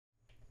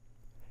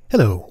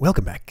Hello,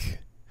 welcome back.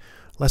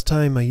 Last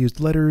time I used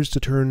letters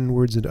to turn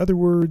words into other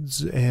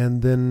words,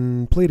 and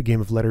then played a game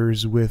of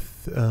letters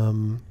with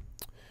a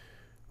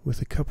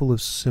couple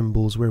of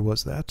symbols. Where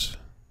was that?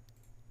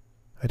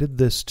 I did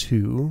this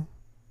too.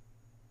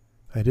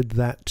 I did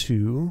that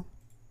too.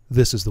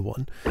 This is the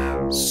one.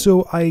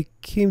 So I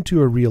came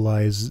to a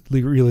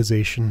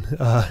realization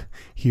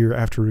here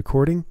after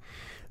recording.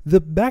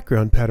 The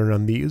background pattern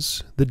on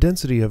these, the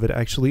density of it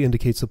actually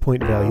indicates the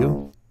point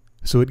value.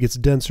 So it gets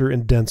denser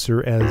and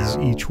denser as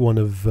each one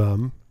of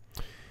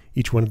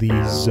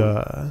these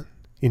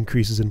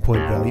increases in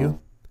point value.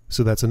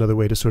 So that's another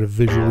way to sort of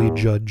visually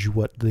judge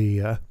what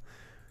the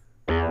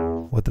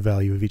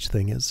value of each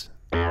thing is.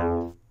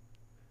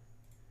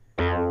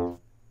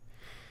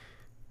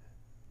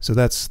 So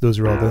those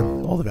are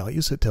all the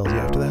values it tells you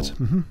after that.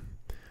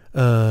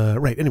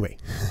 Right. Anyway,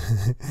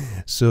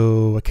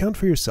 so account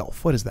for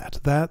yourself. What is that?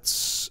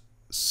 That's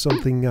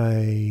something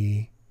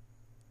Can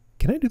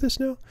I do this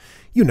now?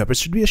 You numbers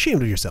should be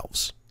ashamed of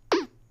yourselves.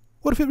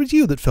 What if it was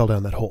you that fell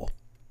down that hole?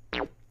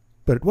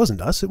 But it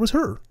wasn't us, it was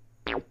her.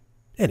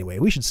 Anyway,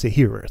 we should stay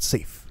here where it's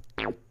safe.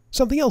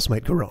 Something else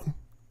might go wrong.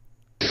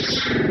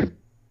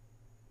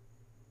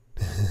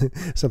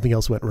 Something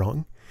else went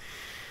wrong.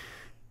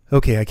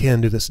 Okay, I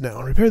can do this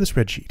now. Repair the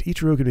spreadsheet.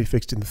 Each row can be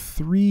fixed in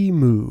 3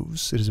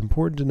 moves. It is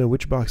important to know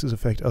which boxes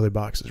affect other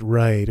boxes.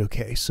 Right,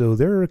 okay, so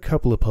there are a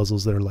couple of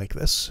puzzles that are like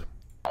this.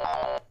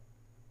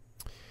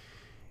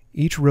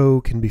 Each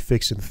row can be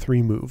fixed in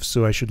 3 moves,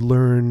 so I should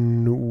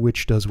learn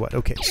which does what.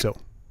 Okay, so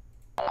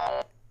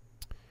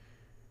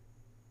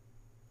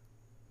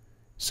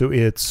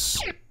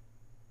it's...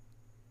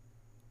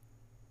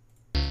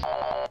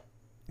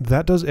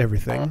 that does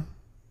everything,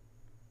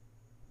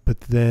 but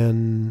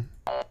then...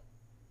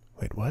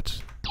 wait,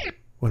 what?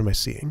 What am I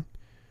seeing?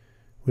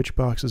 Which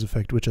boxes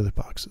affect which other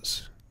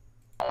boxes?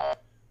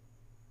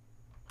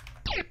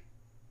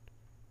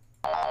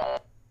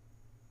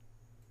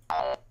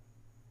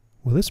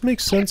 Will this make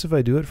sense if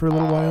I do it for a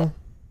little while?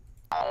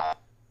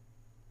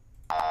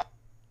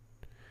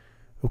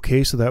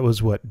 Okay, so that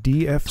was what?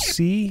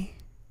 DFC?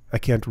 I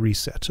can't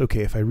reset.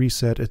 Okay, if I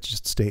reset, it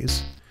just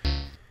stays.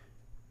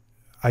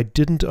 I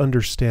didn't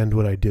understand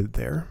what I did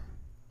there.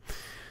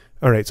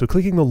 Alright, so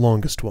clicking the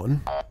longest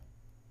one.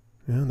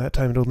 Yeah, that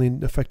time it only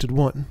affected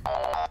 1.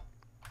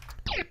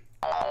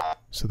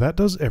 So that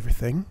does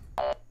everything.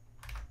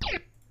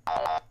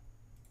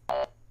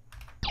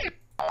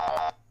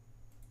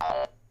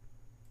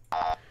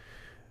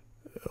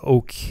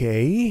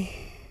 Okay.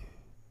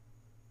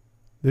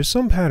 There's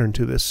some pattern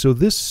to this. So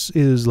this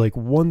is like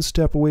 1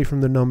 step away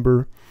from the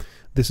number.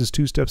 This is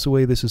 2 steps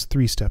away. This is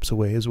 3 steps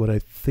away is what I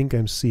think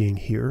I'm seeing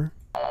here.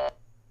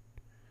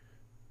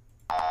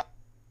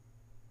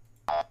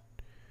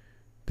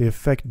 They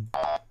affect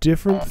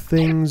different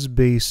things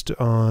based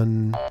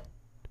on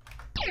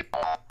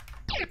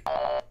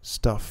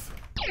stuff.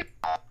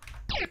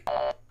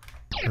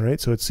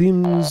 Alright, so it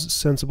seems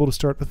sensible to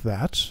start with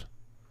that.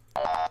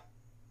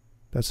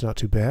 That's not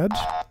too bad.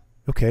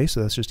 Okay,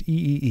 so that's just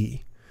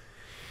E.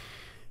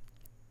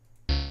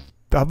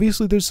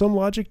 Obviously there's some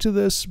logic to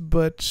this,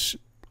 but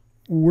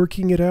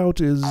working it out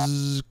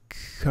is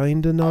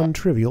kinda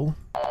non-trivial.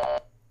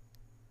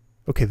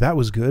 Okay, that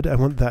was good. I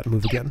want that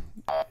move again.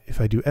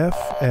 If I do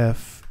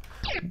F,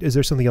 is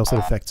there something else that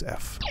affects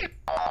F?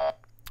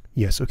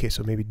 Yes, okay,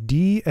 so maybe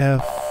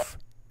DF,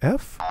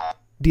 F?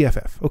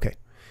 DFF, okay.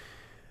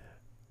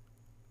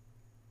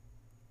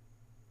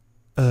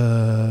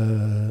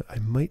 I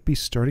might be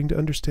starting to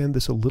understand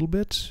this a little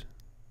bit.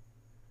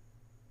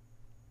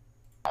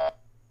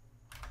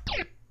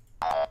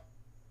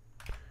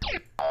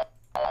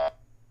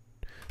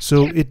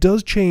 So it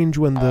does change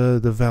when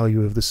the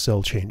value of the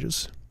cell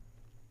changes.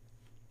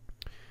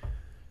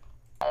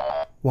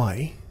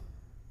 Why?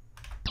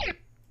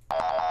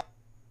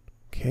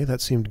 Okay, that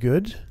seemed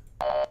good.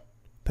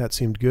 That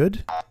seemed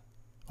good.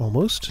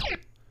 Almost.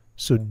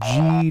 So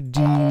G,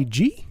 D,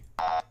 G?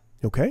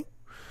 Okay.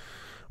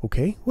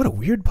 Okay, what a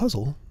weird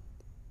puzzle.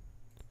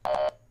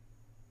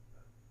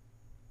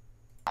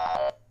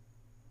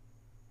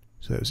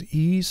 So that was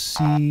E,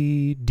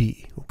 C,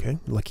 D. Okay,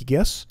 lucky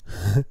guess.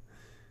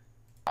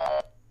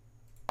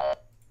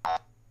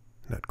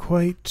 Not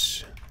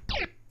quite.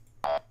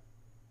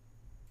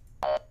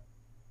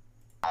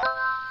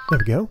 There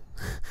we go.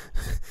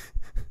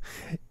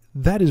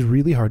 That is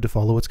really hard to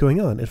follow what's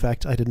going on. In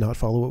fact, I did not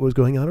follow what was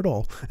going on at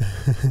all.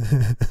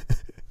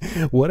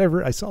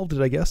 Whatever, I solved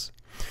it, I guess.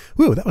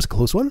 Whew, that was a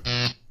close one.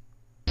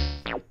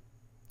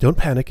 Don't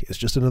panic, it's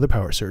just another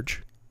power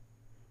surge.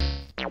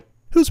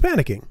 Who's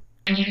panicking?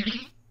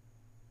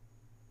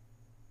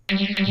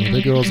 Well,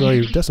 there goes all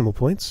your decimal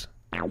points.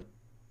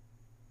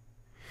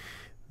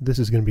 This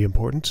is going to be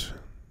important.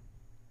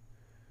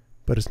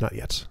 But it's not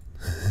yet.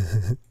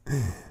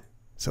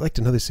 Select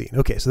another scene.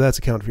 Okay, so that's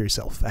account for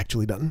yourself.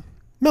 Actually done.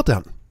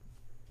 Meltdown.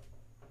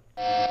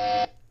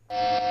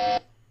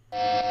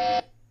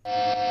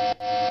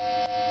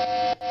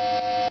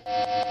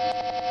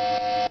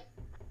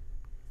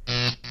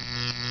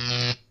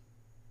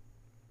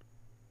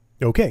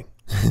 Okay.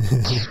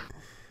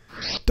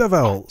 The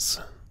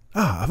vowels.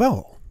 Ah, a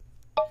vowel.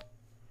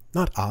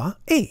 Not a.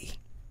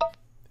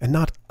 And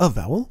not a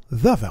vowel,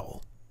 the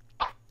vowel.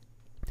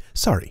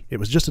 Sorry, it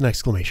was just an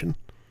exclamation.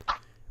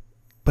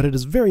 But it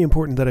is very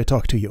important that I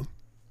talk to you.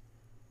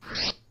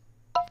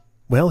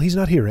 Well, he's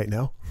not here right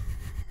now.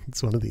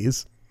 It's one of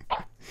these.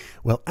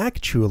 Well,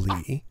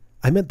 actually,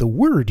 I meant the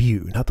word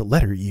U, not the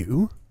letter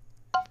U.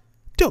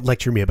 Don't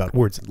lecture me about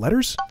words and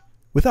letters.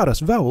 Without us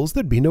vowels,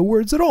 there'd be no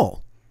words at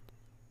all.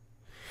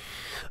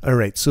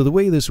 Alright, so the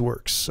way this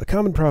works, a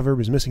common proverb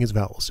is missing its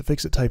vowels. To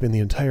fix it, type in the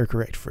entire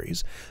correct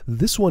phrase.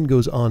 This one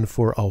goes on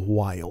for a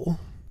while.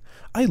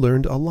 I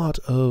learned a lot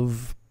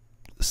of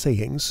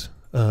sayings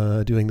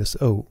doing this.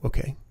 Oh,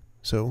 okay.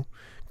 So,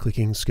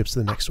 clicking skips to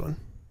the next one.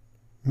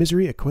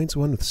 Misery acquaints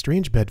one with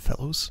strange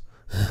bedfellows.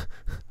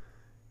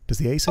 Does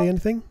the A say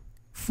anything?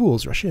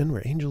 Fools rush in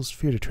where angels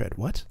fear to tread.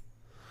 What?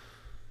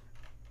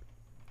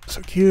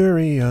 So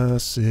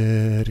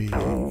curiosity,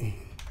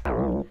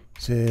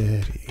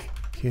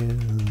 kill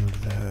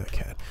the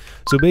cat.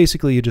 So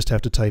basically you just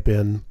have to type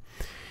in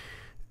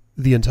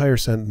the entire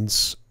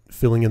sentence,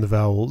 filling in the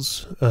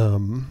vowels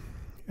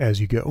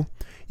as you go.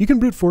 You can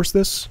brute force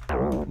this,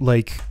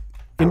 like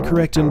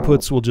incorrect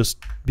inputs will just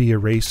be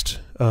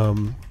erased,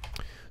 so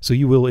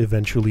you will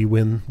eventually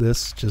win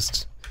this.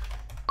 Just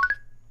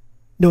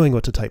knowing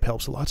what to type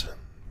helps a lot.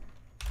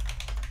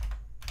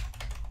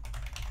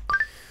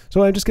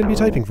 So I'm just going to be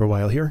typing for a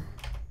while here.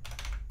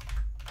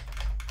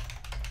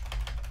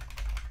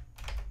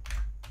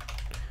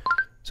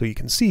 So you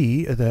can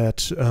see that,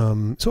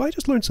 so I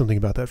just learned something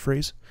about that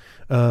phrase.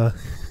 I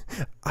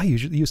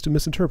usually used to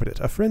misinterpret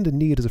it. A friend in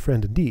need is a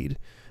friend indeed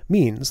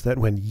means that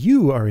when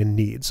you are in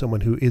need,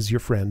 someone who is your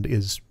friend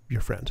is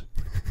your friend.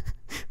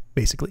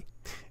 Basically.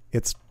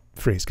 It's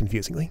phrased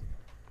confusingly.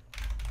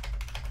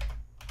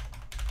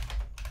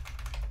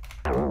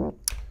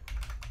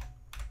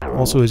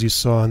 Also, as you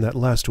saw in that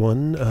last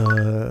one,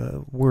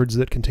 words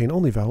that contain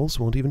only vowels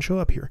won't even show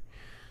up here.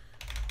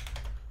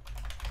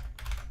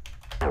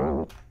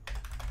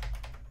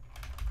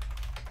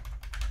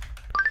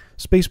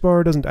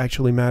 Spacebar doesn't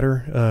actually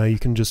matter. You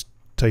can just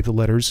type the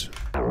letters.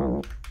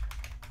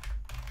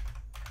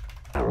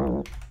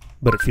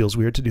 But it feels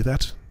weird to do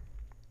that.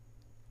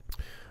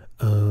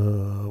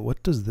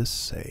 What does this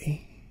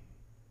say?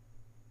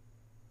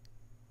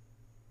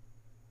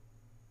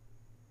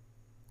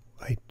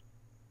 I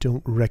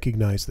don't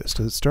recognize this.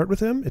 Does it start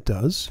with M? It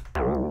does.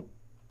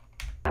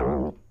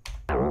 And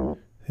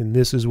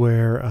this is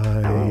where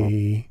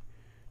I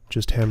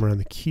just hammer on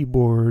the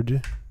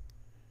keyboard.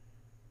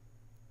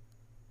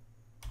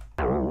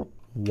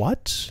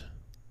 What?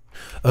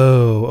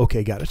 Oh,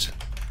 okay, got it.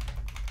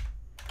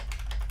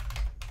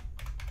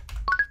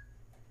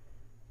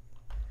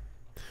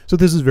 So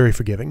this is very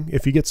forgiving.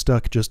 If you get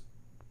stuck, just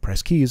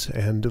press keys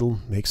and it'll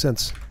make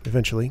sense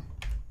eventually.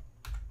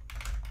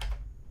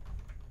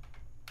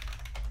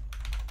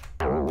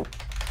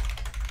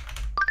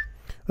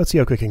 Let's see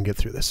how quick I can get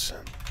through this.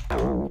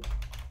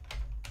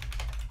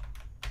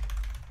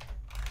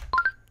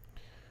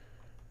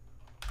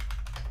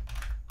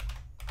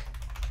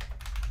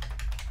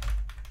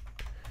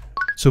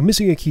 So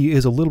missing a key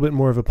is a little bit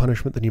more of a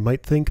punishment than you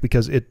might think,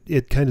 because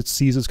it kind of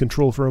seizes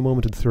control for a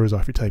moment and throws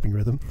off your typing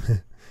rhythm.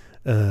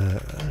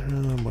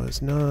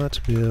 Was not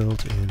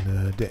built in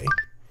a day.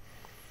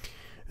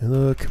 And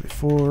look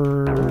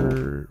before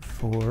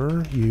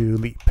you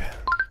leap.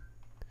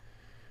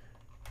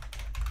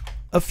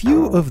 A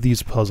few of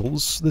these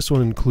puzzles, this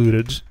one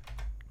included,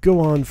 go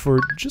on for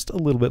just a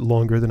little bit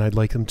longer than I'd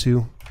like them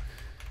to.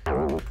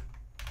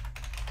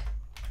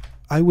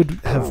 I would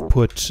have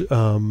put,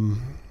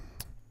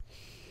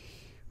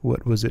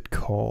 what was it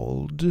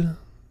called?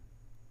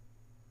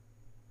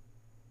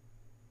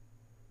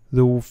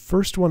 The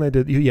first one I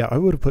did, yeah, I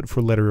would have put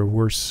For Letter or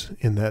Worse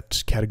in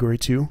that category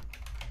too.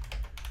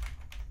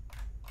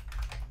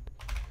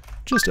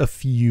 Just a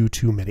few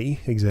too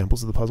many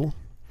examples of the puzzle.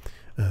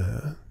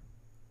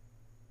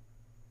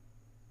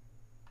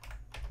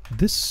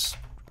 This,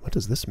 what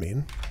does this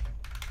mean?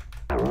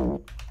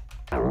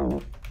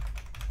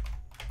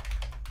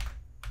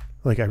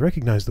 Like, I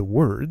recognize the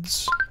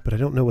words, but I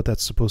don't know what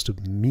that's supposed to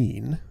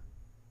mean.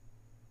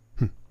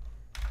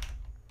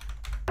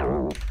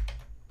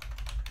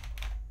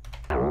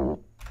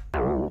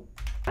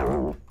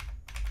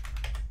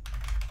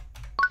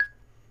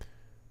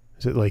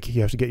 Is it like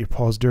you have to get your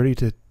paws dirty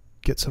to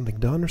get something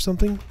done or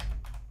something?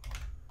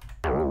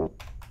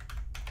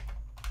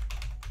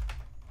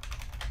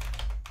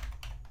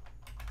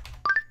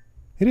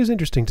 It is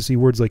interesting to see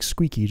words like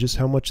squeaky, just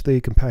how much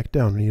they compact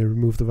down when you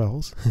remove the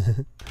vowels.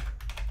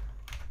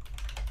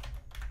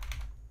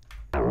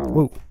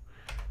 Whoa.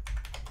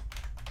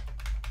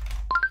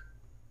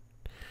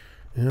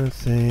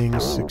 Nothing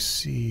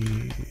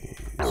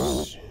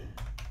succeeds.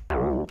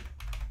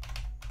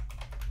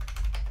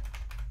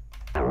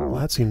 Well,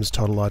 that seems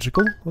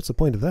tautological. What's the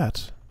point of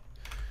that?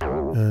 To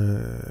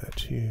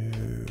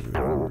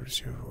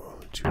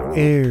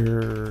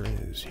err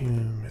is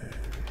human.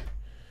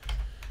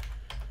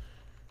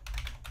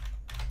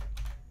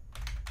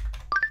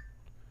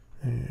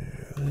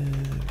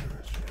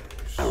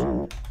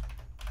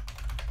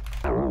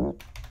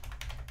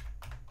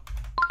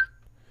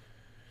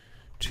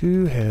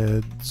 2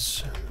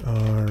 heads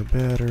are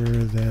better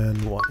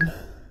than 1.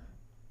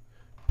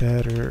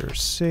 Better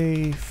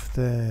safe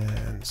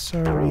than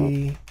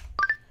sorry.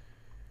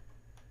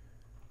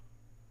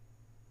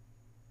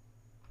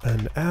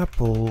 An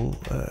apple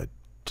a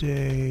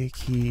day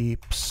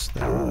keeps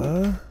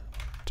the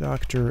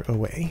doctor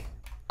away.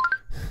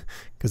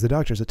 Because the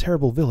doctor's a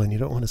terrible villain you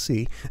don't want to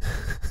see.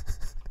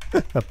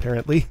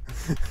 Apparently.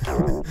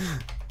 2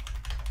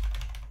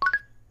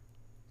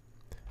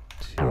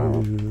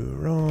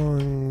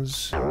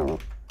 wrongs.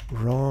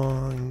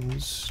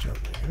 Wrongs.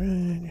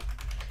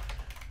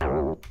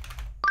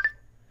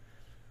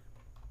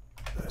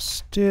 A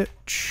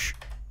stitch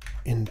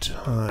in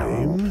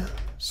time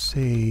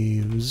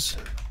saves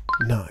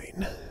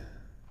 9.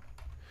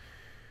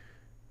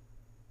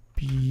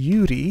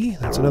 Beauty.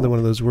 That's another one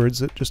of those words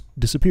that just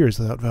disappears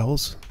without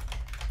vowels.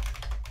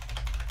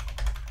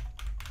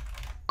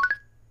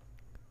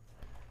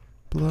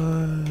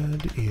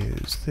 Blood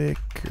is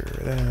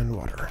thicker than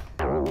water.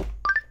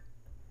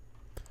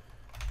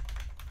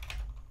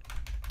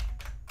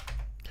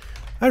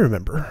 I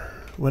remember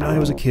when I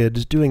was a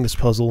kid doing this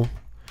puzzle,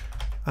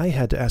 I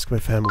had to ask my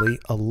family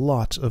a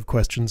lot of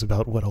questions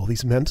about what all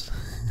these meant.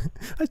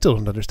 I still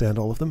don't understand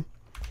all of them.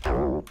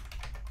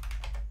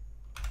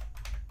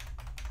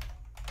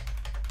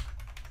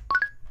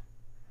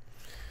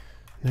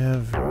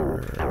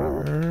 Never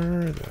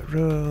the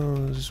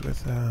rose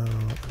without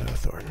a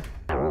thorn.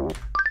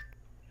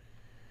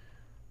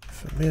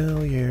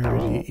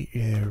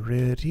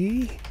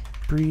 Familiarity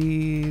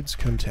breeds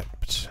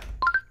contempt.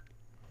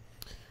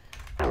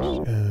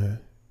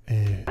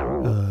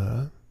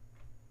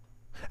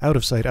 Out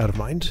of sight, out of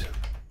mind.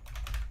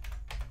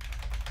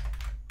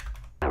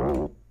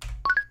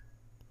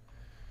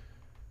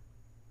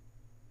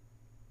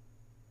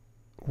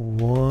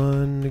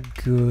 One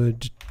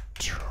good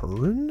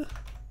turn?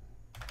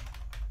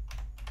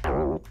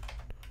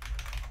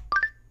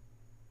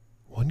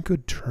 One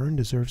good turn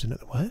deserves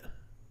another. What?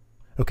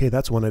 Okay,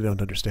 that's one I don't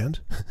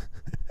understand.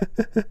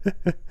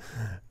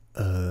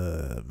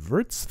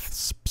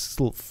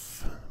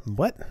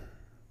 What?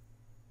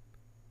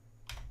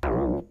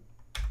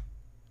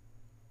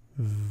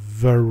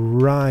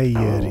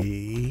 Variety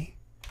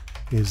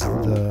is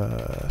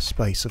the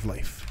spice of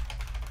life.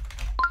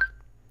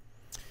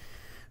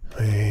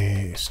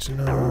 Waste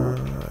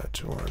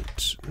not,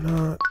 want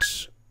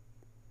not.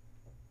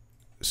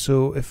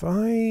 So if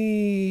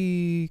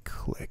I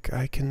click,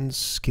 I can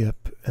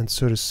skip and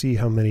sort of see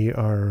how many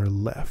are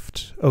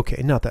left.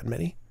 Okay, not that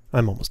many.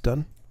 I'm almost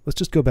done. Let's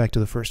just go back to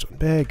the first one.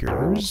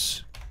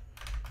 Beggars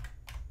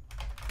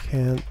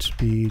can't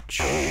be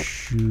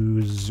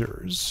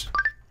choosers.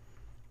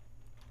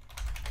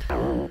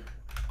 So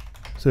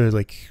there's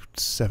like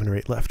 7 or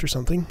 8 left or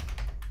something.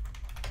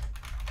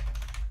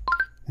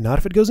 Not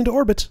if it goes into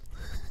orbit.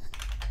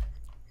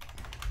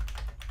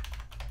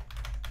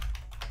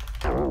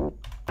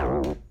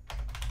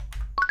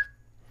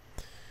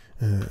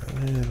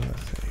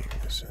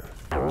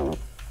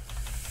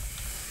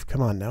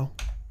 Come on now.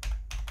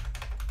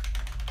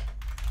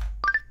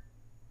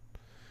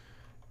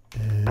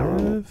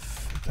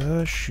 If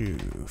the shoe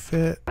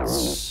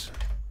fits,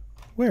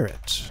 wear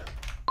it.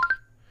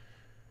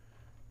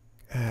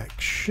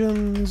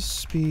 Actions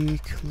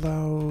speak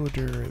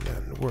louder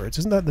than words.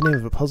 Isn't that the name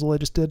of a puzzle I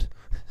just did?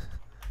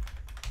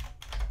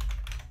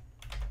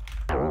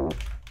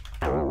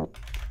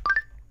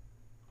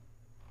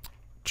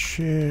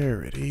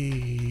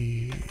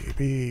 Charity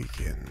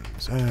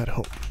begins at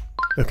home.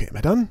 Okay, am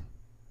I done?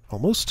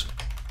 Almost.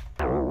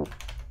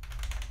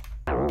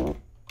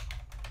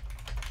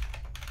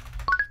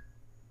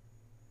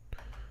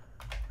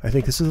 I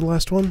think this is the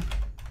last one.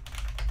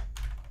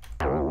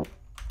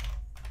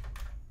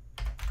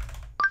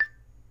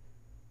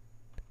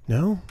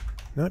 No,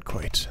 not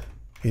quite.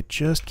 It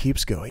just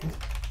keeps going.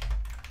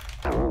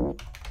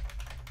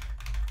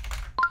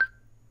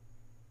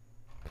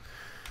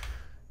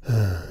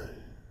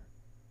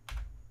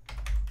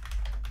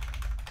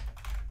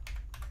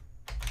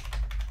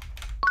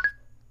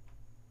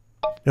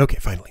 Okay,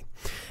 finally.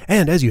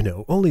 And as you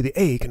know, only the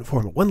A can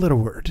form a one-letter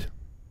word.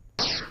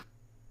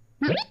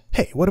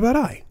 Hey, what about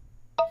I?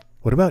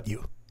 What about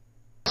you?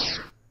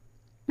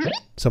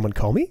 Someone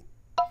call me?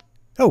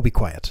 Oh, be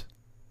quiet.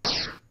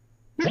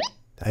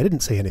 I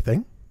didn't say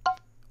anything.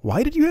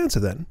 Why did you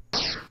answer then?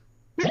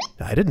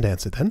 I didn't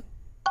answer then.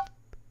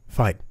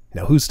 Fine.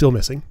 Now who's still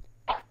missing?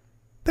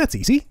 That's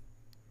easy.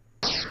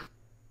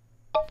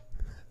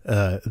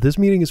 This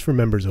meeting is for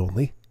members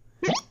only.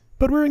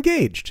 But we're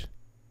engaged.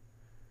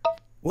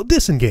 Well,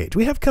 disengage.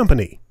 We have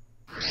company.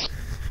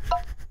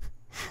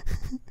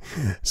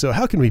 So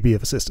how can we be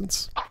of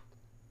assistance?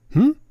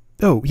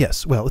 Oh,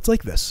 yes. Well, it's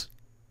like this.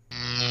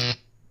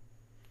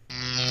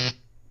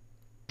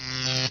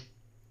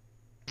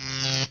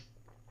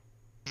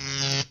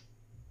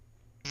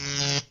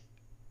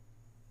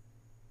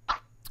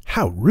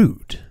 How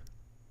rude.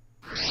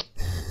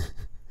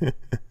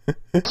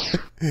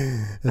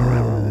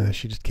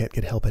 She just can't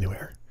get help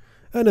anywhere.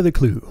 Another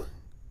clue.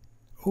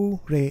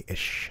 Oh,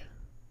 re-ish.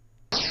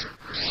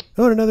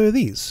 Oh, and another of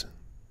these.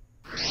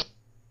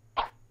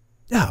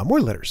 Ah,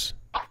 more letters.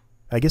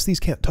 I guess these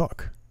can't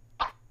talk.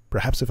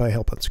 Perhaps if I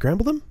help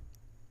unscramble them?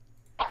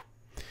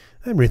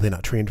 I'm really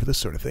not trained for this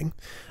sort of thing.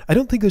 I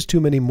don't think there's too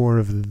many more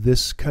of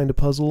this kind of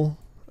puzzle.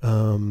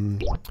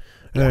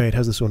 Alright,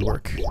 how's this one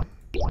work?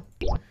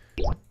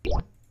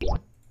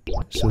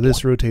 So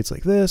this rotates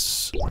like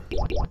this.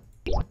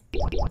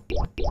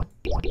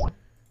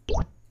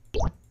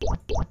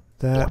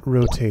 That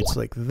rotates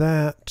like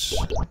that.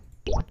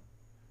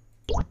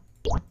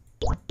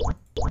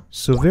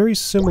 So very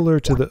similar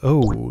to the...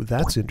 Oh,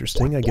 that's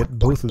interesting. I get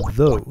both of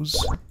those.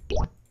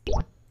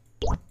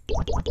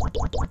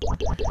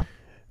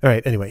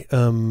 Alright, anyway.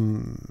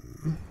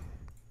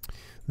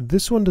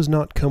 This one does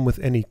not come with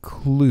any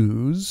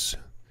clues.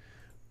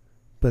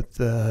 But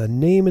the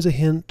name is a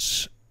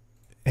hint.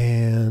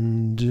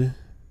 And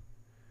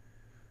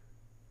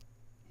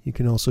you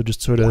can also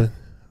just sort of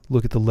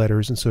look at the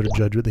letters and sort of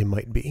judge what they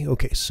might be.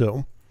 Okay,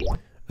 so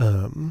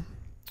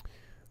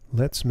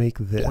let's make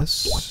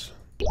this...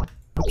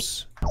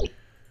 Oops.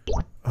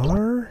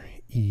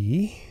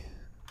 R-E-D.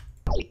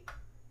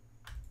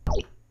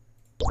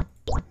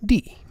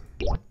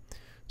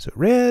 So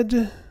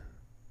red,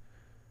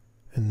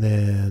 and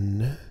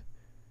then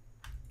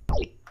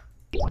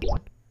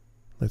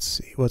let's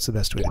see, what's the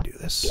best way to do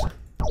this?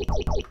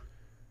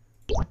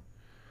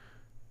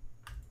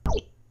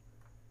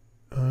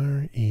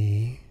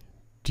 R-E-D.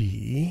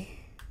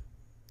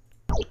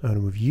 I'm going to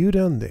move you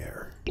down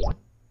there.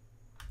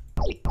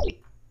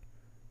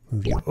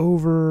 Move you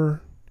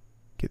over.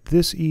 Get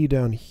this E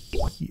down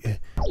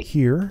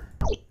here.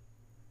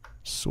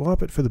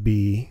 Swap it for the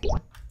B.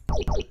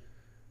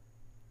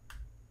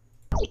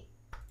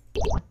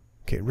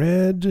 Okay,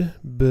 red,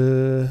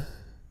 B.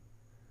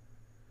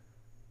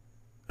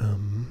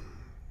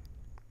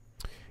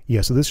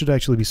 Yeah, so this should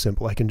actually be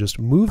simple. I can just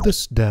move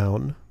this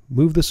down,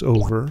 move this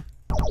over,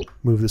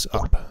 move this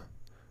up.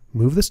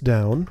 Move this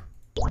down.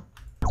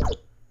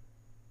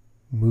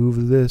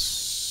 Move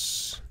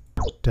this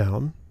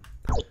down.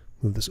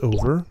 Move this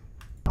over.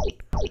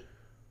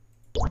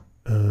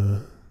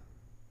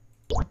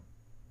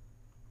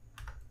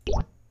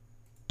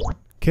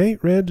 Okay,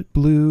 red,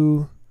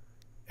 blue,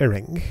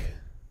 herring.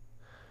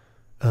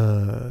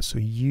 So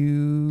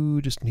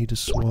you just need to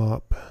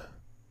swap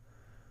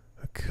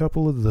a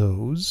couple of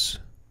those.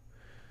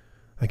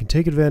 I can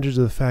take advantage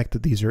of the fact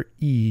that these are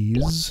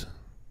E's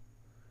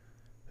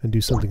and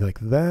do something like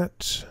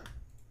that.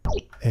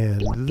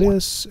 And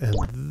this, and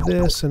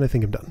this, and I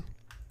think I'm done.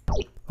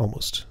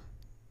 Almost.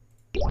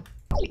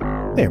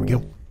 There we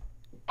go.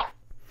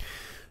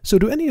 So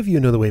do any of you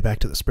know the way back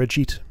to the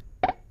spreadsheet?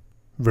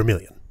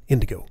 Vermilion,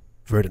 indigo,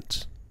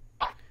 verdant.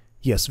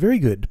 Yes, very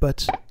good,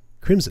 but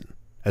crimson,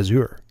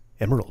 azure,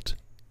 emerald.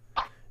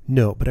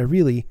 No, but I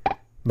really...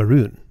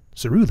 maroon,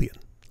 cerulean,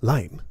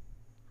 lime.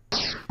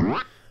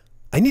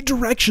 I need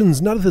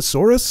directions, not a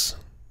thesaurus.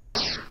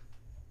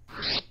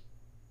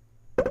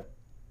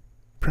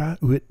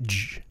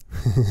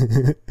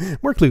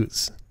 More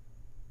clues.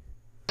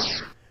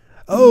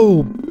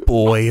 Oh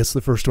boy, it's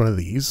the first one of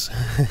these.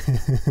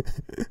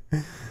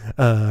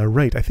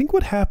 Right, I think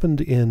what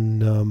happened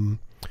in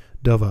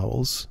Dove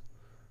Owls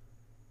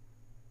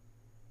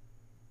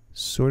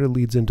sort of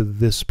leads into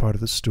this part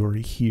of the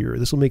story here.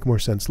 This will make more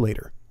sense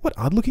later. What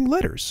odd-looking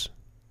letters?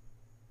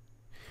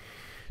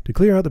 To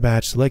clear out the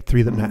batch, select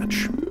 3 that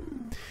match.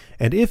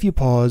 And if you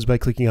pause by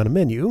clicking on a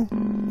menu,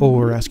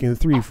 or asking the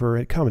 3 for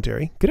a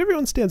commentary, could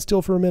everyone stand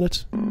still for a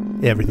minute?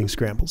 Everything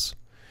scrambles.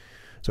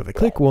 So if I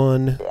click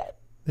 1,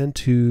 then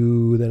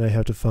 2, then I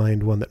have to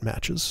find one that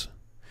matches.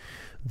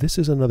 This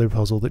is another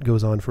puzzle that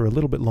goes on for a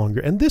little bit longer,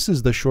 and this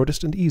is the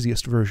shortest and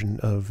easiest version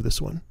of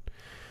this one.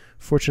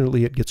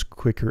 Fortunately, it gets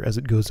quicker as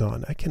it goes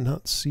on. I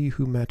cannot see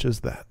who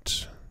matches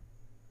that.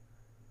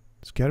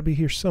 It's got to be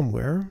here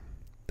somewhere,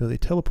 though they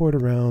teleport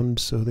around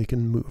so they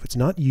can move. It's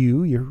not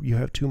you. You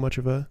have too much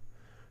of a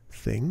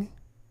thing.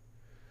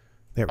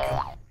 There we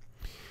go.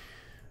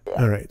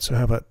 Alright, so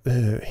how about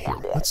here?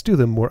 Let's do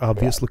the more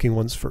obvious-looking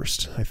ones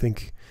first. I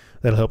think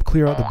that'll help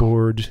clear out the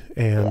board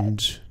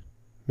and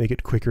make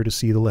it quicker to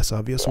see the less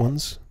obvious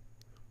ones.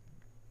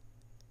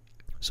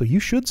 So you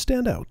should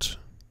stand out.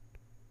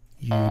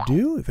 You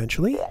do,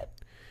 eventually.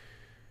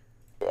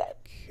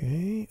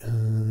 Okay,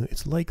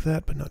 it's like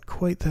that, but not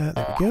quite that.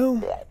 There we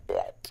go.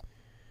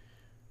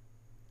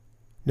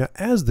 Now,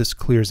 as this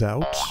clears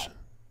out,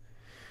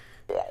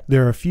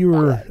 there are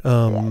fewer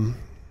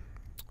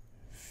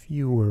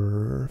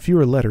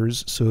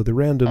letters, so the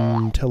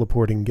random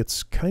teleporting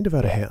gets kind of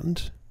out of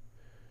hand.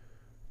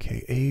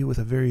 Okay, A with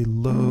a very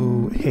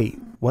low... Hey,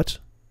 what?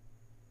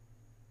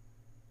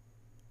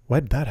 Why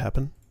did that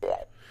happen?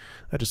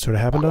 That just sort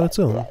of happened on its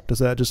own. Does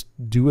that just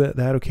do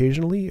that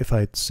occasionally if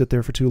I sit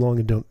there for too long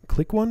and don't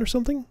click one or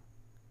something?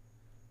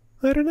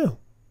 I don't know.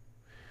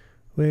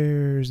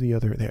 Where's the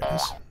other? There it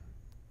is.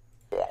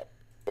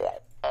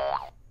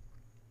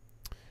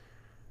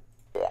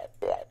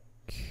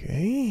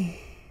 Okay.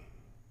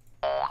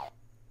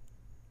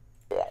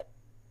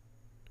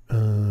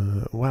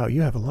 Wow,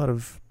 you have a lot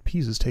of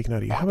pieces taken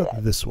out of you. How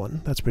about this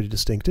one? That's pretty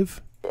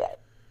distinctive.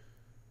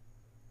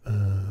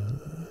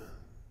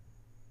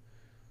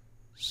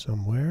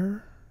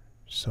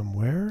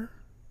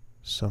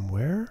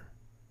 somewhere.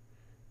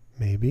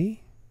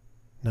 Maybe.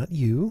 Not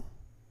you.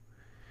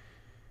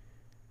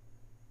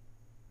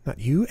 Not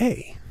you,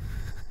 A.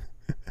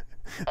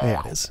 There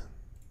it is.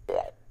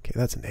 Okay,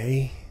 that's an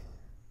A.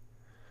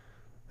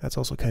 That's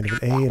also kind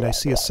of an A, and I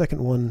see a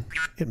second one.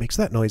 It makes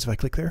that noise if I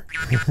click there.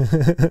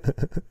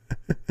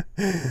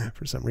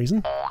 For some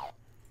reason.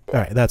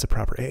 Alright, that's a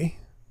proper A.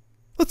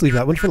 Let's leave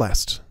that one for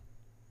last.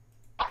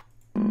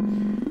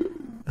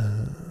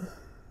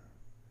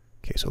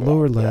 Okay, so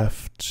lower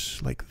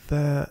left, like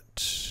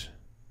that.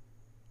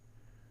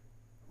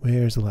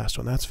 Where's the last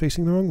one? That's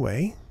facing the wrong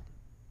way.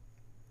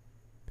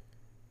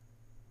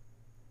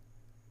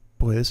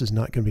 Boy, this is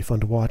not going to be fun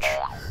to watch.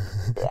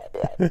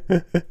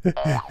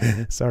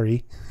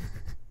 Sorry.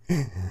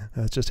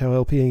 That's just how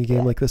LPing a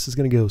game like this is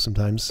going to go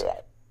sometimes.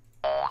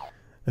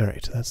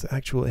 Alright, that's the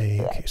actual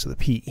A. Okay, so the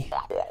P.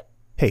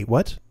 Hey,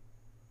 what?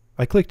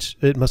 I clicked.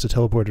 It must have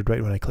teleported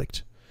right when I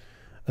clicked.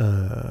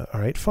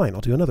 Alright, fine.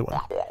 I'll do another one.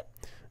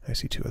 I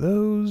see two of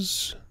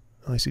those.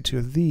 I see two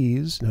of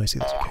these. No, I see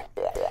this. Okay.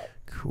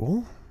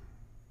 Cool.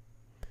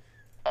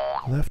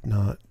 Left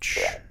notch.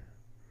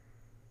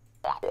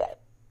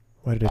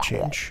 Why did I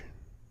change?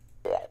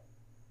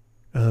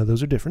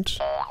 Those are different.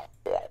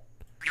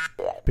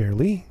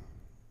 Barely.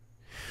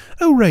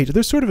 Oh, right.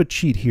 There's sort of a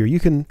cheat here. You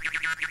can...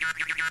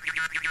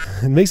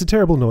 It makes a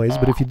terrible noise,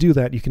 but if you do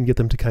that, you can get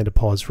them to kind of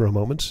pause for a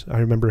moment. I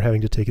remember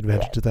having to take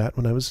advantage of that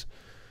when I was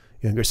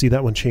younger. See,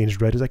 that one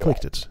changed right as I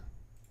clicked it.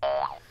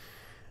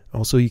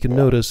 Also, you can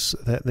notice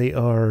that they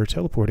are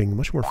teleporting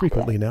much more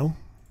frequently now.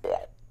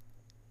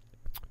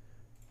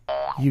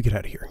 You get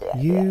out of here.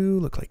 You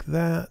look like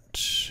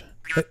that.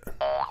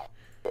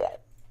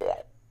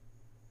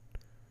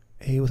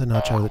 A with a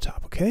notch out of the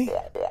top, okay?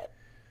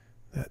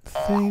 That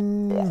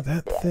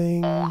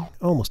thing,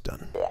 almost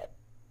done.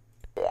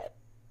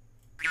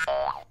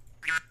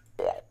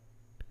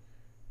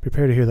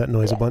 Prepare to hear that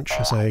noise a bunch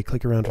as I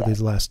click around for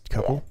these last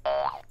couple.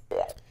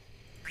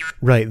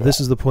 Right, this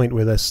is the point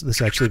where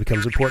this actually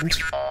becomes important.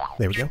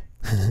 There we go.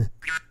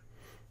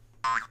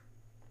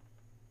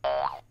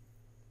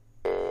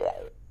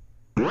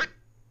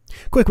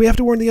 Quick, we have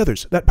to warn the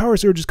others. That power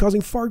surge is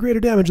causing far greater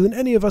damage than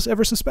any of us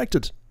ever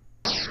suspected.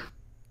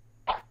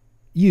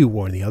 You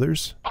warn the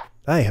others.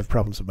 I have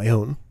problems of my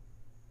own.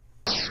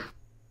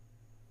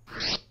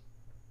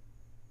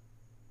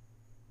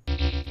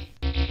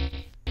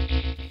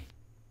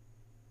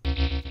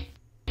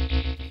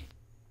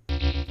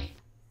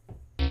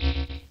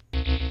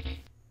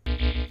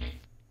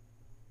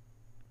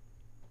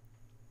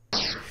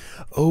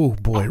 Oh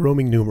boy,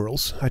 roaming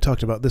numerals. I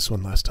talked about this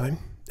one last time.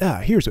 Ah,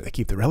 here's where they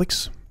keep the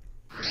relics.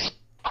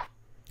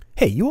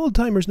 Hey, you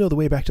old-timers know the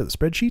way back to the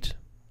spreadsheet?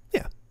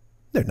 Yeah,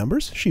 they're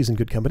numbers. She's in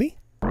good company.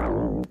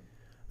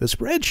 The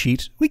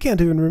spreadsheet? We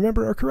can't even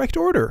remember our correct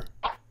order.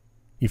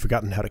 You've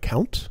forgotten how to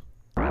count?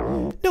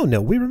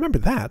 No, we remember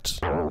that.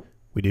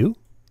 We do?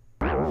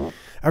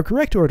 Our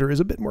correct order is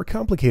a bit more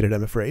complicated,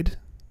 I'm afraid.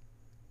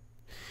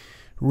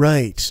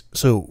 Right,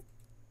 so...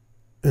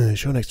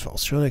 show next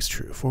false, show next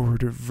true,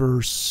 forward,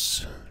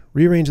 reverse...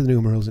 Rearrange the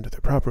numerals into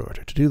their proper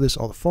order. To do this,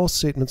 all the false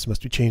statements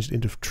must be changed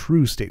into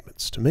true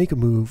statements. To make a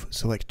move,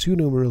 select two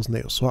numerals and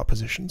they will swap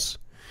positions.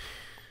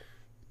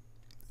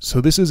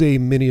 So this is a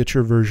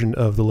miniature version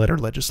of the letter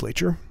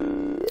legislature.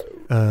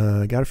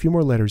 Got a few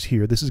more letters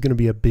here. This is going to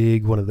be a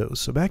big one of those.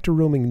 So back to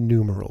roaming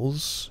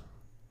numerals.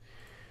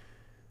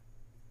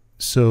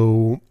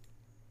 So...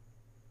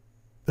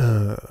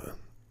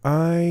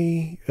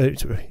 yeah,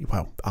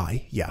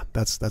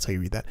 that's how you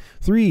read that.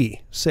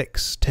 3,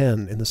 6,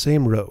 10 in the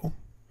same row.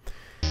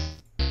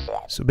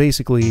 So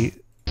basically,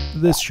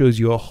 this shows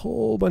you a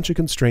whole bunch of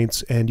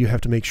constraints, and you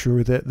have to make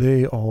sure that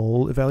they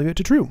all evaluate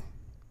to true.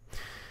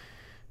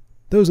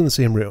 Those in the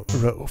same row,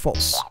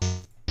 false.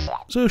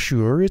 So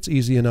sure, it's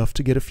easy enough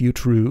to get a few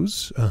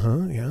trues.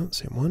 Yeah,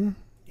 same one.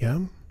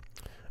 Yeah.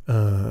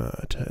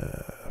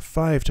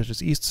 5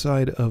 touches east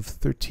side of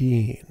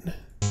 13.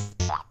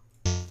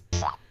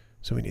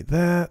 So we need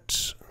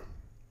that.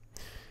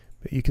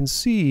 But you can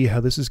see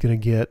how this is going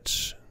to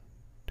get...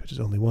 Touches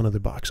only one other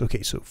box.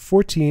 Okay, so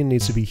 14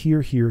 needs to be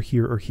here, here,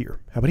 here, or here.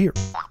 How about here?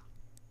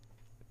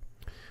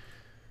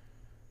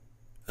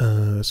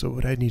 So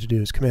what I need to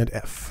do is Command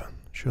F.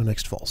 Show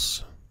next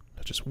false.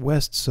 Touches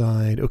west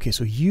side. Okay,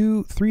 so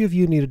three of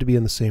you needed to be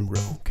in the same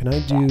row. Can I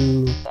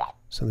do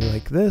something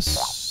like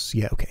this?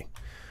 Yeah, okay.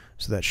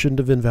 So that shouldn't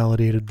have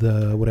invalidated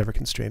the whatever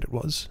constraint it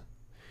was.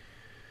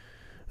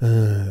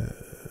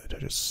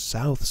 Touches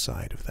south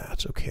side of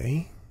that.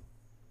 Okay.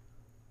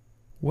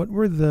 What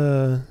were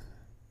the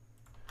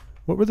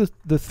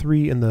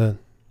three in the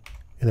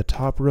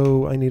top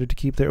row I needed to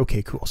keep there?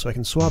 Okay, cool. So I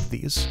can swap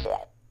these.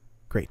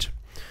 Great.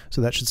 So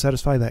that should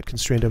satisfy that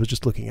constraint I was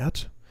just looking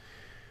at.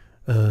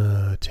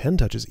 10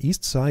 touches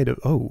east side of...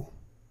 Oh.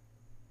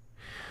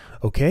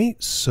 Okay,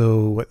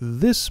 so what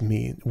this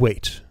means...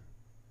 Wait.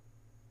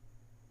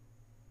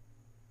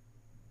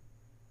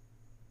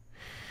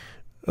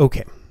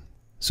 Okay.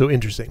 So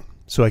interesting.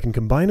 So I can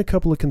combine a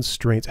couple of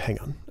constraints. Hang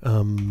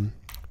on.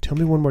 Tell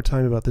me one more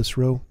time about this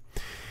row.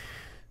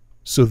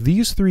 So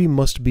these three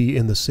must be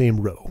in the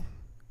same row.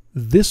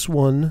 This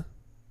one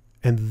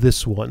and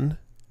this one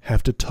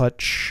have to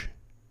touch...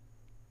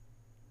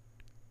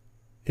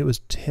 It was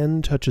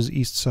 10 touches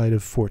east side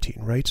of 14,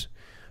 right?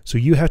 So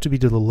you have to be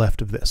to the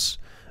left of this.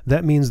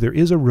 That means there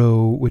is a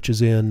row which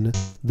is in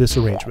this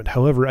arrangement.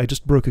 However, I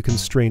just broke a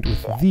constraint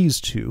with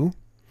these two.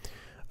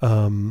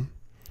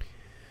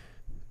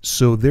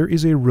 So there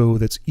is a row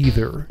that's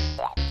either...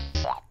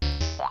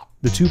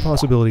 The two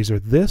possibilities are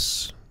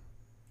this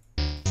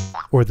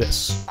or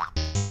this.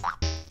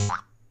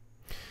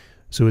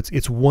 So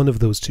it's one of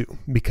those two,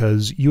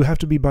 because you have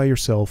to be by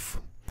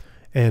yourself,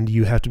 and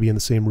you have to be in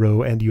the same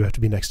row, and you have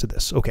to be next to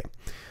this. Okay,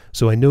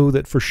 so I know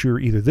that for sure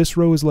either this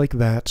row is like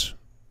that,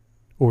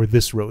 or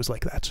this row is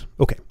like that.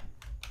 Okay,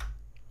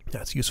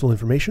 that's useful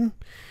information.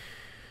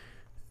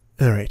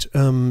 All right,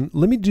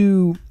 let me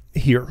do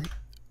here.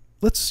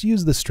 Let's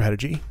use this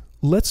strategy.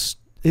 Let's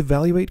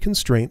evaluate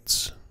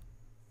constraints.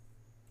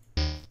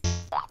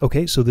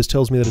 Okay, so this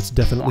tells me that it's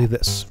definitely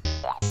this.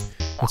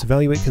 Let's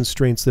evaluate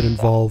constraints that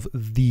involve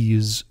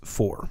these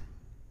four.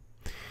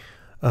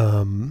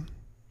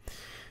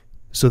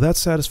 So that's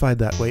satisfied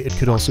that way. It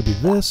could also be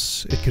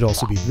this. It could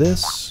also be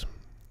this.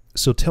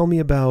 So tell me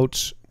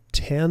about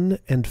 10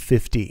 and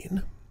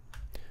 15.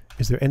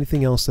 Is there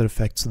anything else that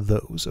affects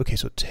those? Okay,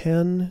 so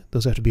 10,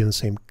 those have to be in the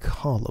same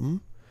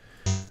column.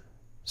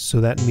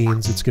 So that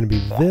means it's going to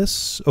be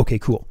this. Okay,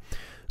 cool.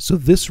 So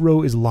this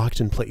row is locked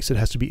in place. It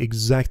has to be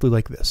exactly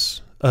like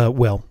this.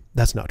 Well,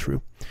 that's not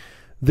true.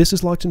 This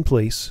is locked in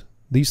place.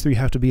 These three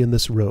have to be in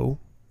this row.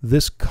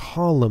 This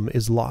column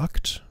is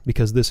locked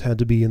because this had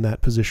to be in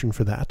that position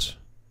for that.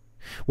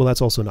 Well,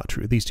 that's also not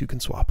true. These two can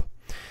swap.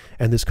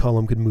 And this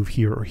column could move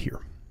here or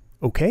here.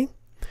 Okay?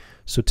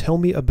 So tell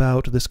me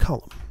about this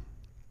column.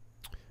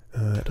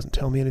 It doesn't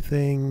tell me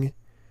anything.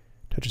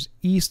 Touches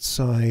east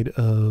side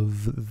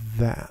of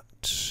that.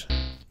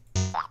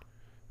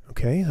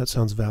 Okay, that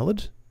sounds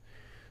valid.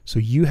 So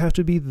you have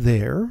to be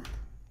there.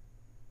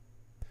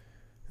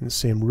 In the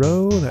same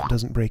row, that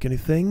doesn't break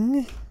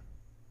anything.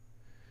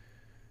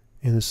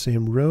 In the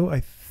same row,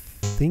 I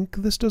think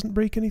this doesn't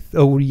break anything.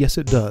 Oh, yes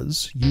it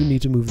does. You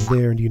need to move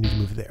there and you need to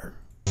move there.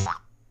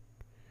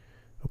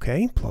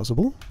 Okay,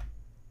 plausible.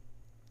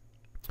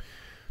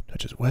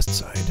 Touches west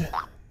side.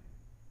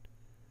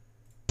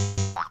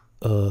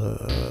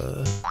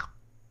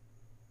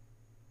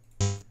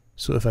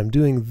 So if I'm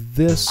doing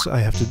this, I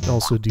have to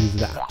also do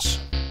that.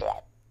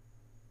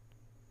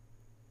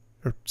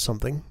 Or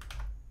something.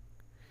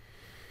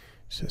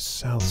 It says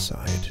south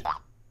side.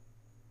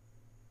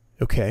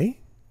 Okay,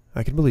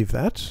 I can believe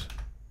that.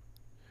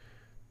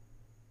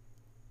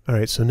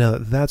 Alright, so now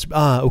that that's...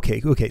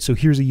 okay, so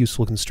here's a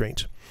useful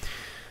constraint.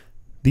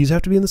 These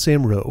have to be in the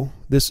same row.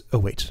 This... Oh,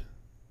 wait.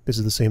 This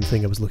is the same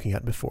thing I was looking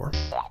at before.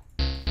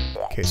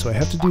 Okay, so I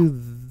have to do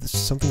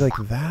something like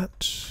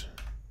that.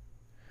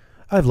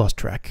 I've lost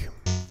track.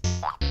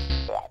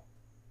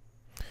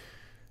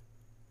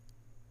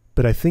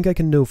 But I think I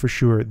can know for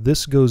sure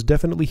this goes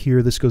definitely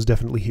here, this goes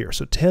definitely here.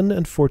 So 10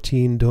 and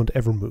 14 don't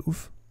ever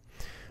move.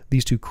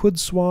 These two could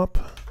swap.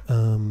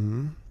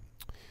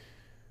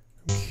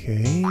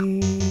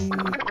 Okay.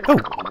 Oh!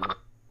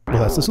 Well,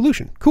 that's the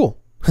solution. Cool.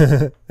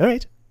 All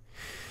right.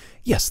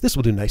 Yes, this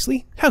will do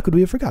nicely. How could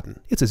we have forgotten?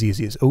 It's as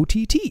easy as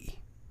OTT.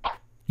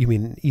 You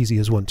mean easy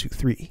as 1, 2,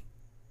 3?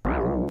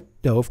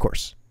 No, of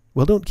course.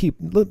 Well, don't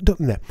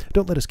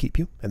let us keep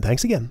you. And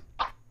thanks again.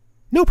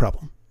 No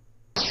problem.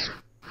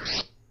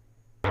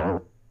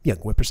 Young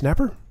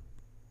whippersnapper.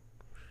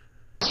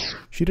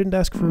 She didn't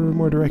ask for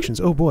more directions.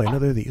 Oh boy,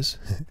 another of these.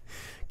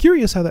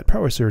 Curious how that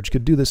power surge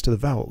could do this to the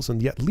vowels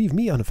and yet leave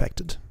me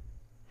unaffected.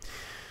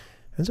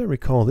 As I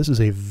recall, this is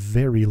a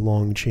very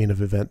long chain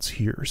of events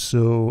here,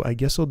 so I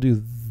guess I'll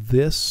do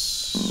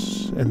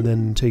this and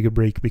then take a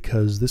break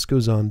because this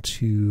goes on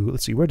to...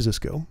 Let's see, where does this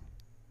go?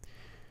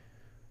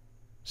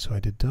 So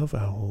I did dove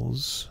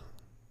owls.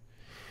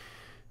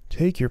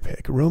 Take your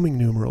pick. Roaming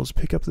numerals.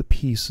 Pick up the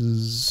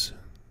pieces.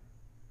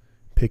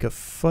 Pick a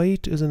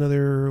fight is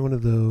another one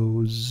of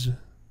those.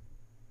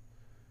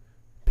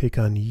 Pick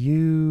on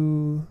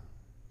you.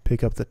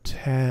 Pick up the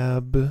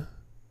tab.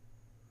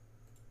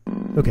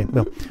 Okay,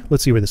 well,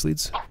 let's see where this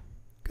leads.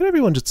 Could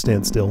everyone just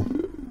stand still?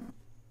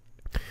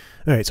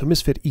 Alright, so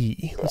misfit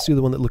E. Let's do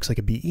the one that looks like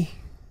a B.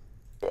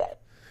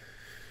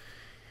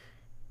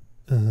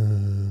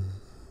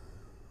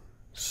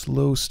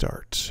 Slow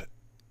start.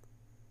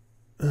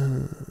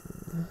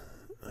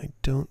 I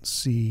don't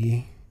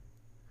see...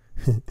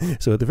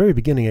 So at the very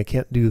beginning I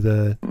can't do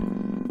the...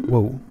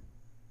 Whoa.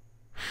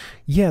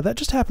 Yeah, that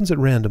just happens at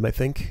random, I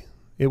think.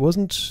 That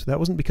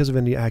wasn't because of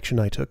any action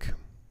I took.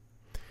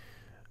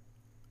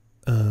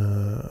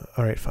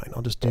 Alright, fine.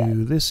 I'll just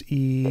do this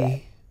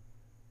E.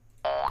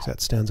 Because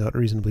that stands out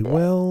reasonably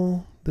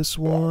well. This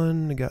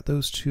one, I got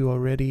those two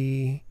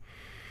already.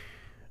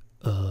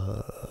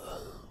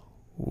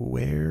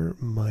 Where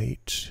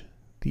might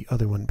the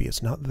other one be?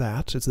 It's not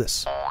that, it's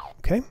this.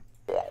 Okay?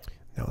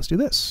 Now let's do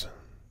this.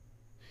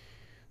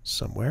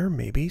 Somewhere,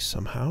 maybe,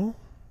 somehow.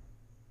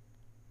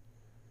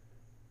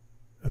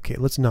 Okay,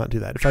 let's not do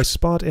that. If I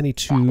spot any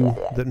two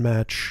that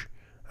match,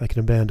 I can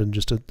abandon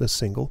just a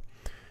single.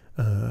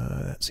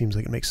 That seems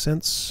like it makes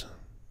sense.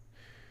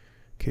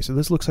 Okay, so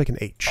this looks like an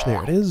H.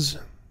 There it is.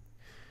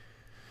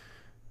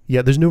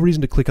 Yeah, there's no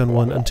reason to click on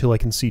one until I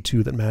can see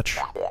two that match.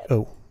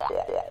 Oh,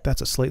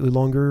 that's a slightly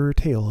longer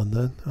tail on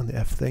the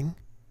F thing.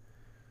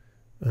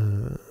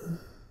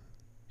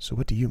 So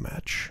what do you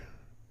match?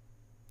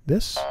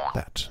 This?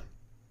 That.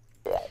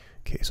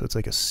 Okay, so it's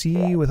like a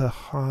C with a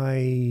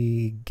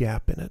high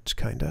gap in it,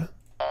 kinda.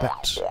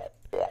 That.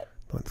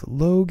 Like the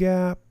low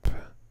gap.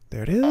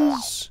 There it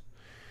is.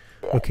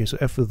 Okay, so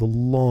F with the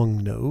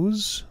long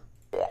nose.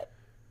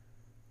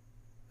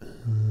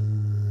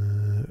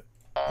 There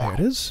it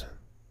is.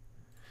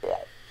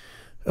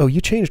 Oh,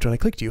 you changed when I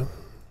clicked you.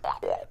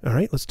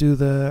 Alright, let's do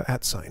the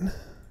 @ sign.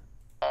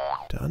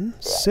 Done.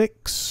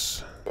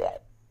 6.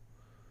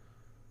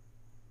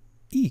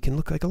 E can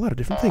look like a lot of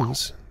different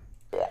things.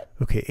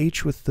 Okay,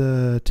 H with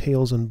the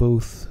tails on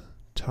both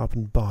top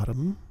and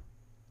bottom.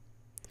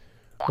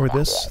 Or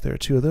this. There are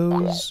two of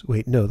those.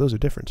 Wait, no, those are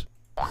different.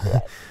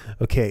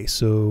 Okay,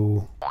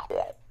 so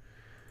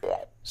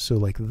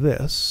like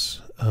this.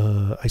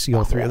 I see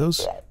all three of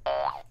those.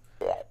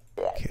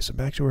 Okay, so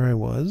back to where I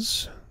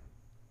was.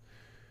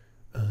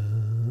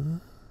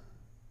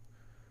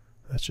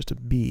 That's just a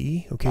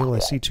B. Okay, well I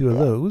see two of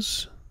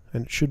those.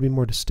 And it should be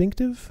more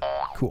distinctive.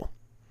 Cool.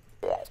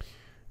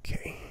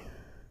 Okay.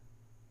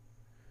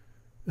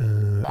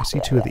 I see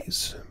two of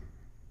these.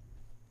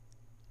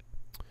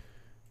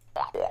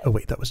 Oh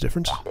wait, that was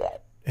different.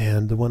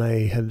 And the one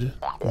I had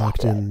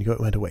locked in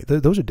went away.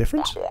 Those are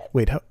different?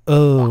 Wait, how?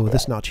 Oh,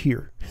 this notch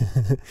here.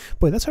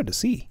 Boy, that's hard to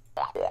see.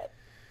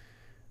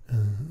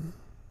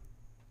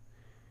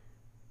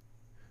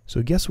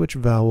 So guess which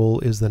vowel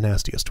is the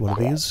nastiest one of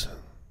these?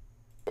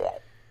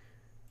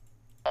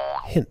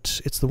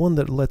 Hint, it's the one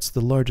that lets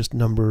the largest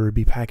number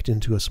be packed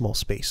into a small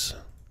space.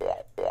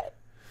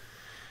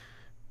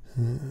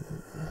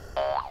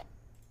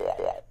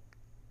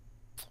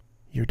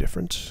 You're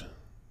different.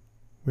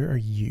 Where are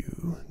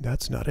you?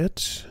 That's not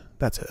it.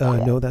 That's it.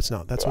 No, that's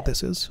not. That's what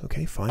this is.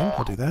 Okay, fine.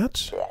 I'll do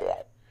that.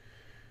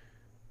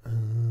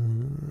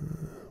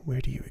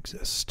 Where do you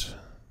exist?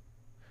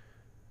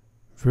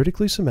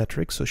 Vertically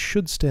symmetric, so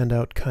should stand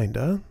out,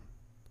 kinda.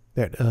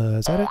 There.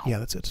 Is that it? Yeah,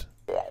 that's it.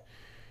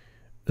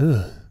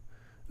 Ugh.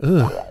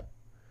 Ugh.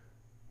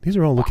 These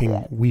are all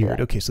looking weird.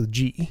 Okay, so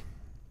G.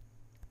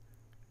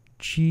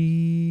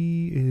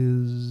 G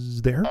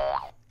is there.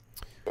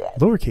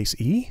 Lowercase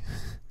e.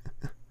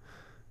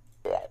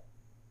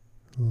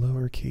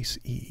 Lowercase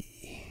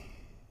e.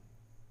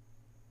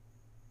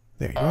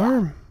 There you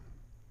are.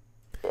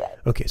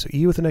 Okay, so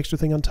E with an extra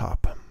thing on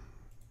top.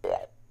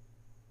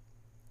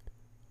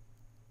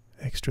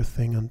 Extra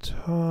thing on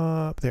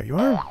top. There you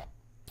are.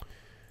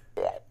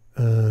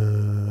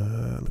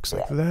 Looks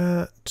like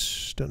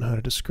that. Don't know how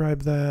to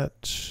describe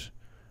that.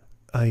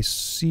 I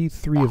see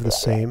three of the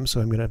same,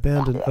 so I'm going to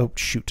abandon... Oh,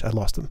 shoot, I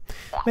lost them.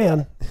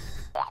 Man.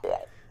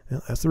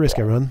 Well, that's the risk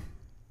I run.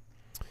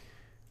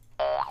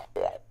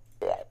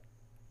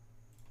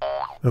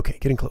 Okay,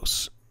 getting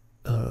close.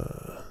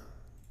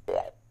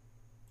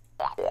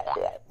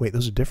 Wait,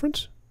 those are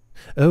different?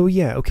 Oh,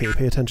 yeah, okay,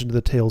 pay attention to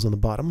the tails on the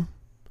bottom.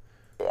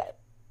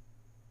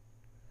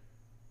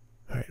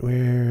 Alright,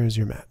 where's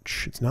your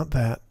match? It's not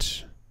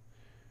that.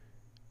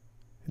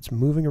 It's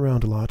moving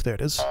around a lot. There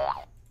it is.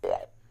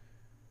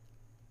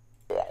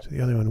 So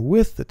the other one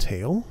with the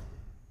tail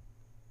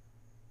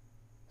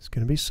is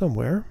going to be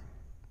somewhere.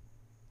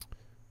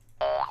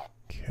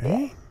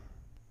 Okay.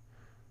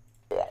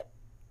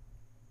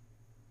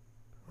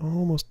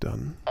 Almost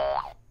done.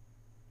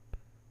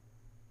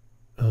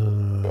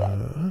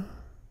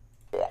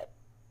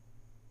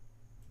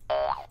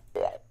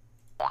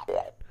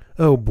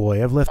 Oh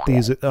boy, I've left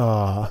these at...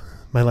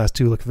 my last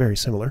two look very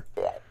similar.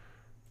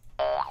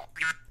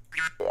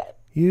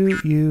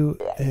 You,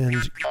 and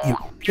you.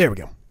 There we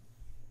go.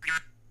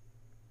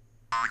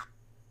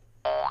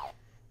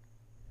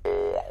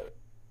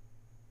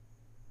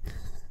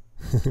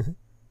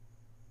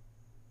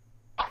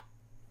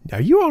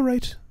 Are you all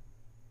right?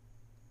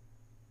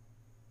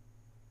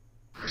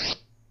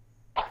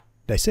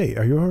 Did I say,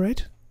 are you all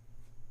right?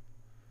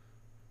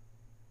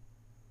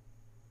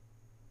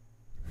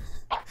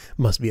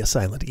 Must be a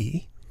silent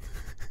E.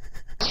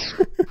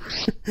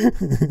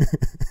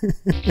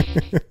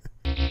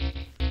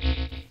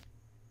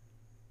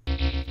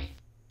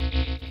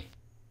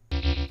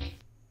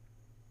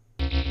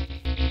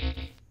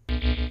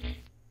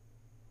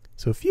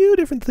 So a few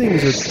different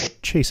things are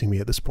chasing me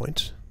at this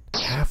point.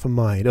 Half a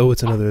mind. Oh,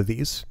 it's another of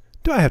these.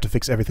 Do I have to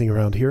fix everything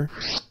around here?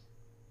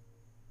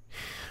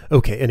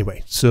 Okay,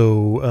 anyway,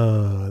 so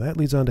that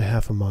leads on to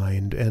half a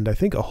mind, and I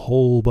think a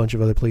whole bunch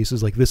of other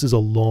places. Like this is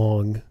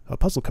a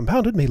puzzle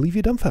compounded may leave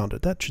you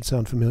dumbfounded. That should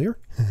sound familiar.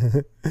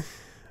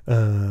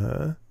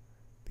 The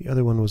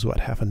other one was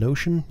what, half a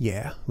notion?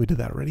 Yeah, we did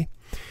that already.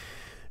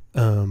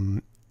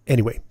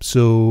 Anyway,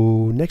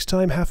 so next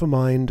time half a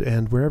mind,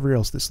 and wherever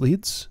else this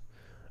leads.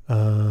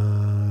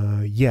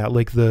 Yeah,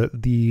 like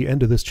the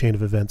end of this chain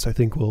of events, I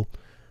think will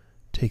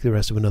take the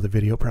rest of another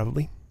video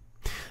probably.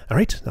 All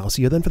right, I'll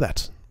see you then for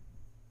that.